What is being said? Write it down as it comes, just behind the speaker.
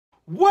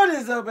What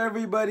is up,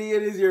 everybody?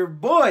 It is your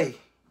boy,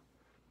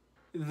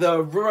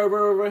 the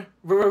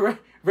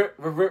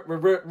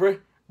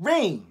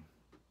Rain.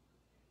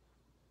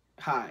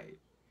 Hi,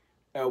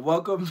 and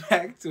welcome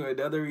back to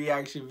another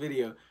reaction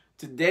video.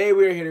 Today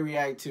we're here to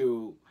react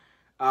to,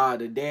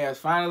 the day has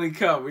finally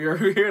come. We are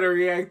here to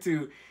react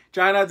to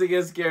Try Not to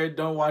Get Scared,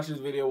 Don't Watch This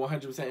Video,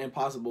 100%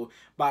 Impossible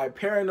by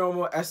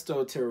Paranormal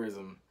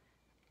Esoterism.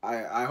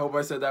 I hope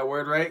I said that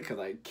word right, because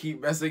I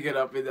keep messing it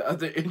up in the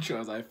other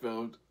intros I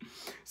filmed.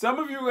 Some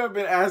of you have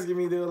been asking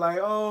me, they were like,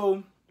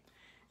 oh,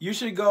 you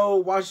should go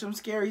watch some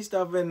scary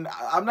stuff. And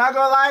I'm not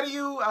going to lie to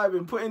you, I've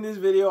been putting this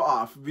video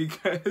off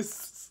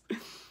because,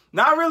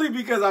 not really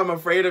because I'm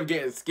afraid of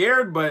getting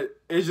scared, but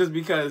it's just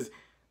because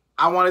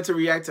I wanted to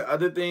react to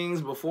other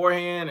things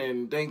beforehand.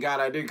 And thank God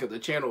I did, because the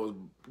channel is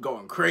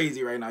going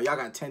crazy right now. Y'all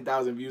got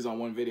 10,000 views on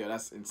one video.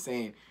 That's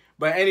insane.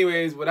 But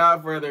anyways,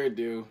 without further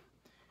ado,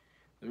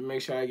 let me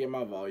make sure I get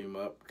my volume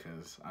up,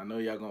 because I know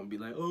y'all going to be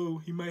like, oh,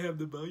 he might have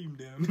the volume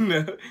down. No,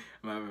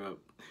 I'm having it up.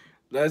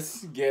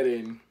 Let's get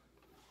in.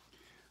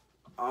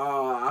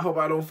 I hope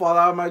I don't fall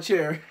out of my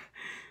chair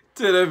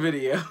to the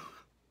video.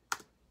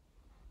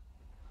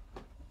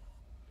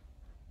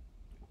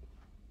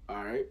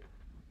 All right.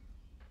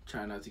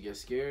 Try not to get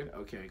scared.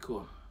 Okay,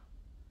 cool.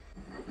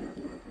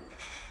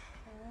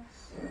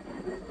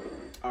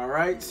 All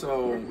right,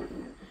 so...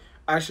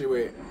 Actually,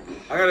 wait.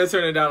 I gotta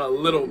turn it down a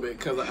little bit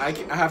because I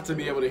have to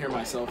be able to hear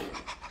myself.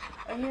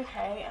 Are you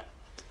okay?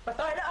 Oh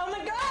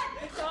my God!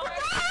 Sorry.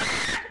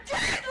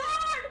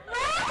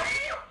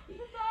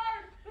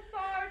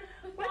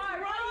 What's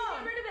wrong?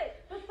 Get rid of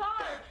it. Are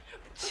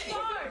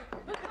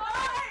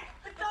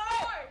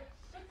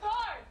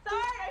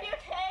you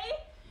okay?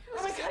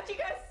 Oh my God, you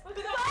guys!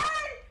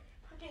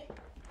 Okay.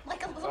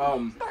 Like a little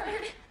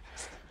bird.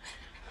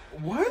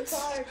 What?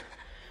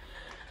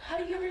 How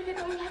do you get rid of it?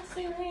 I'm not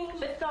saying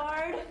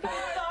Bethard.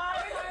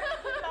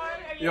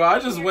 Yo, I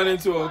just went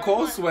into a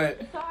cold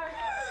sweat. Oh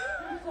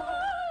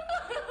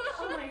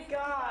my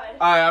God.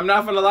 Alright, I'm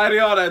not gonna lie to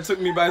y'all, that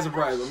took me by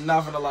surprise. I'm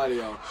not gonna lie to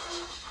y'all.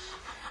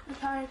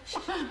 Bethard.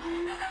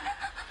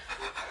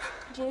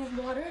 Do you need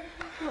water?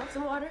 You want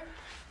some water?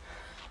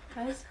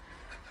 Guys,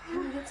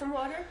 can we get some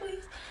water,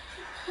 please?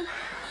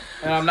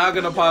 And I'm not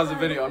gonna pause the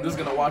video, I'm just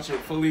gonna watch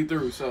it fully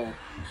through. So,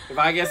 if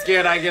I get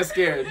scared, I get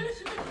scared.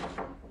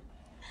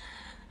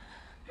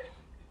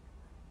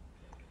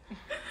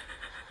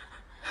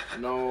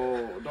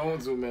 No,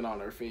 don't zoom in on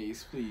her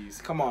face, please.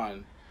 Come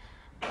on.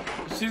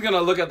 She's gonna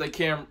look at the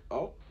camera.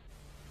 Oh,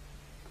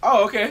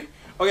 okay.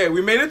 Okay,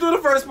 we made it through the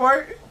first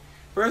part.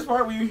 First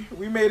part, we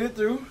made it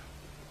through.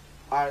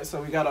 All right,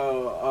 so we got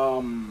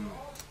a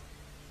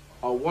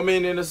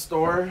woman in a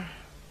store.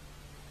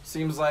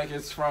 Seems like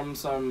it's from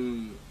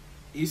some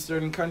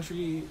Eastern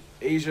country,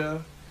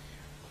 Asia,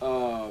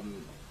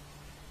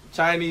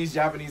 Chinese,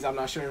 Japanese. I'm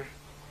not sure.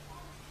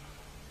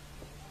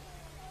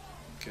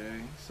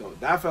 Okay, so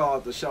that fell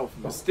off the shelf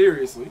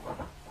mysteriously.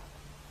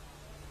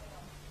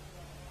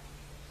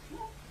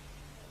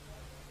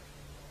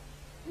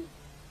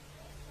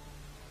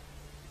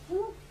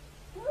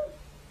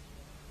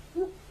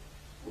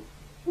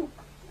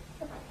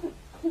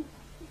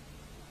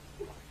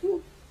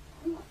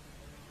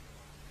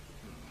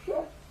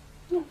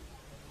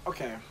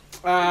 Okay,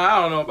 I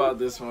don't know about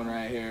this one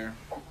right here.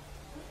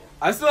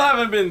 I still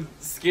haven't been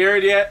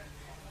scared yet,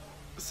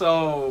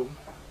 so...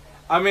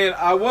 I mean,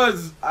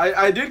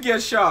 I did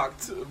get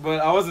shocked, but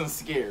I wasn't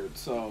scared,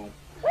 so.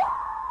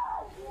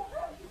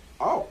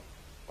 Oh,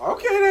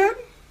 okay then.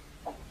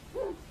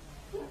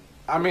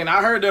 I mean,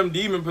 I heard them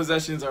demon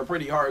possessions are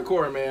pretty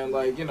hardcore, man.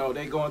 Like, you know,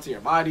 they go into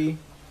your body,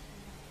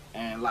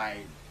 and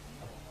like,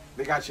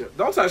 they got you.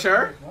 Don't touch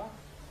her.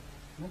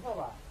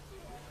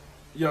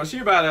 Yo, she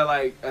about to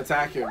like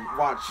attack him.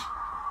 Watch.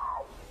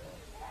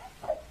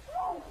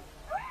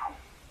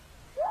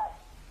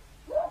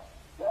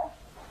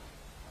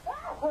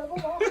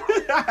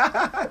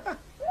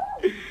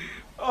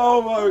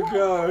 Oh my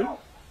God.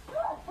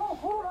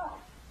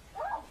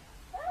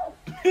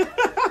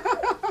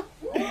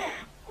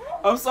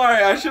 I'm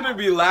sorry, I shouldn't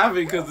be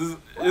laughing because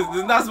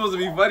it's not supposed to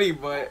be funny,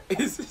 but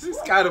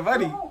it's kind of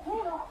funny.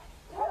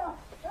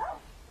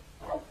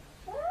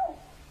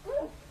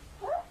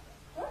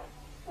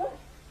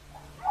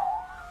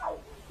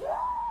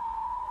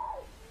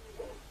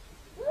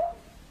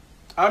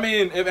 I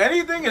mean, if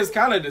anything, it's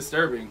kind of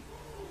disturbing.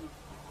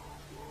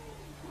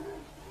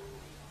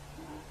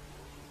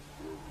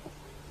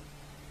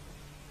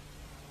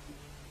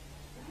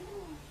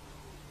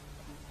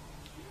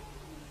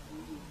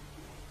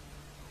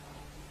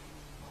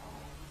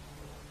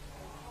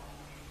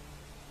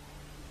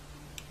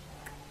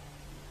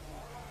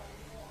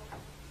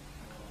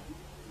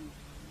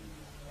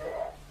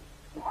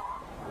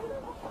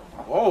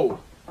 Oh.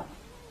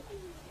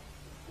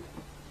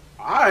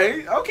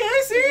 Alright, okay,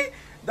 see?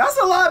 That's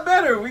a lot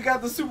better. We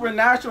got the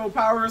supernatural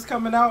powers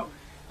coming out.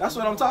 That's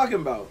what I'm talking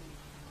about.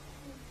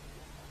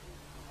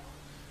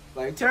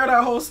 Like, tear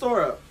that whole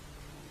store up.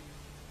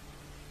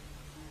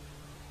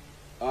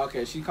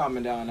 Okay, she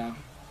calming down now.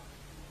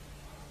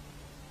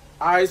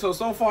 Alright, so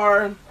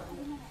far,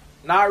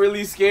 not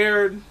really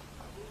scared.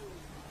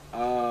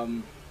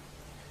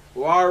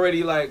 We're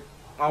already like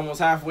almost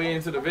halfway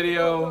into the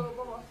video.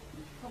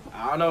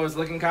 I don't know, it's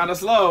looking kind of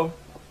slow.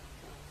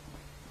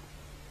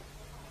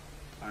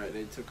 Alright,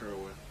 they took her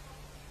away.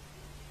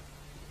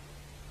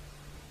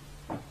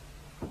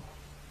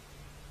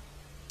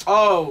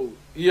 Oh,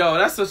 yo,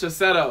 that's such a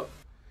setup.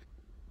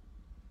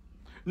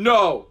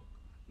 No.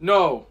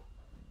 No.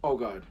 Oh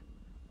god.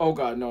 Oh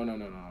god, no, no,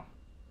 no, no.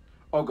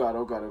 Oh god,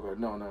 oh god, oh god.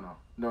 No, no, no.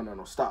 No, no,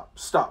 no. Stop.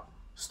 Stop.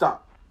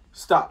 Stop.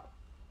 Stop.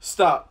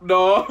 Stop.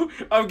 No.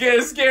 I'm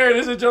getting scared.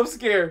 It's a jump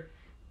scare.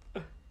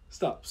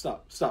 Stop.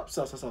 Stop. Stop.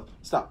 Stop. Stop. Stop.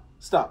 Stop.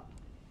 Stop.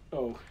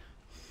 Oh.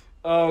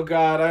 Oh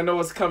god, I know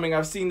what's coming.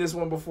 I've seen this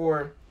one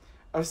before.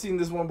 I've seen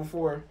this one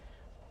before.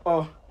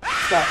 Oh.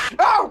 Stop.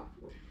 Oh!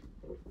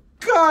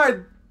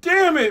 God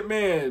damn it,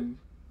 man.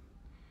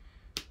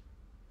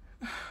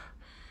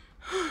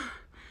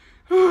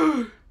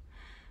 Oh.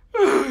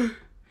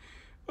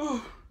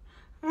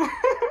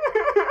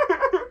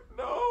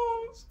 No,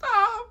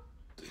 stop.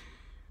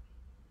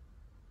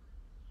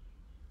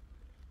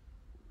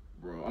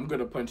 Bro, I'm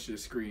gonna punch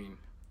this screen.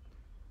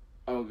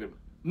 I'm gonna.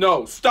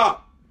 No,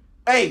 stop.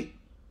 Hey.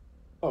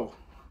 Oh.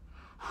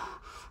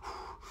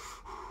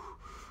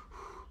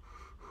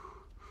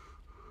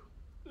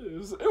 It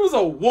was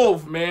a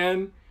wolf,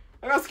 man.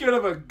 I got scared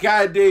of a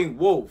goddamn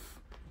wolf.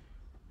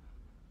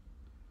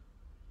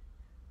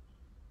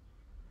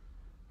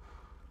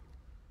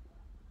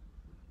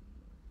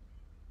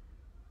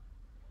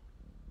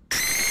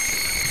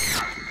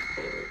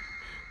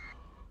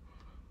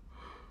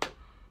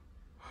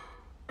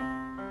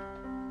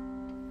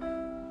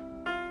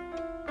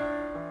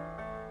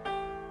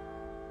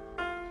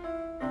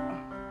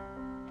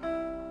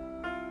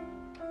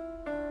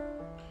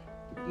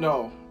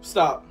 No,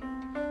 stop.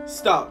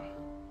 Stop.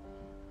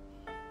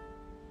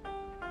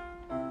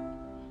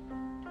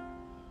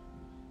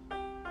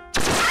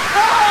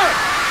 Ah!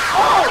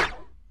 Oh!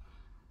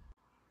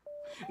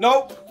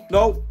 Nope,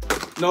 nope,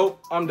 nope.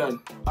 I'm done.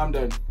 I'm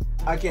done.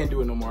 I can't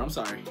do it no more. I'm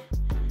sorry.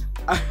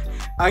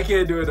 I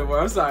can't do it no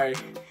more. I'm sorry.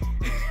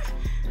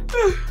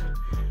 Oh,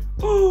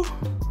 oh,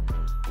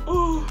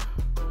 oh,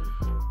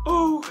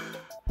 oh,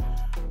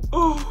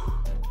 oh,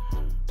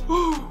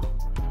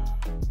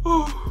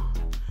 oh.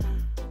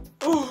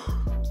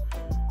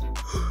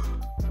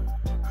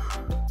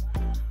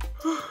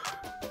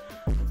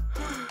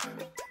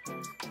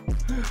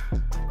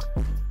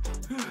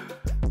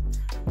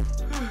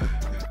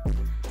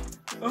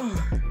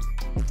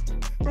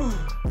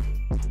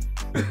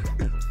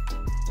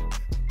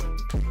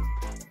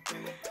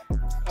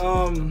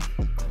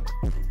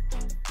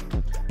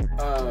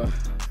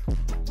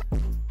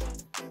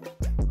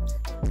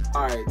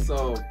 Alright,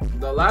 so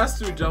the last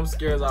two jump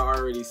scares I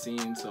already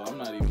seen, so I'm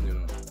not even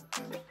gonna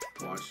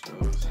watch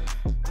those.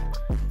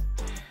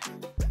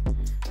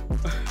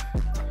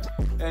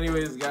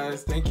 Anyways,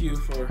 guys, thank you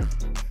for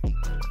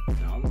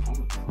I'm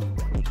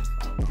scared.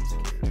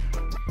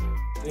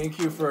 Thank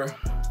you for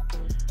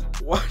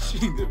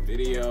watching the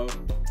video.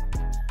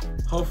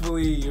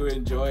 Hopefully you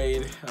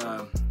enjoyed.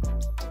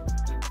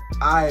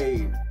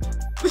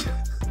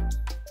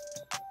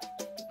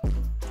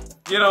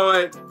 You know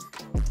what?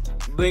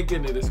 Link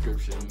in the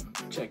description.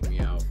 Check me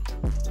out.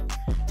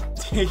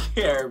 Take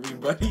care,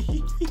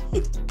 everybody.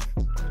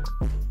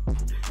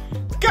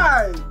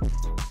 God!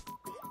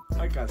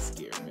 I got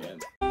scared, man.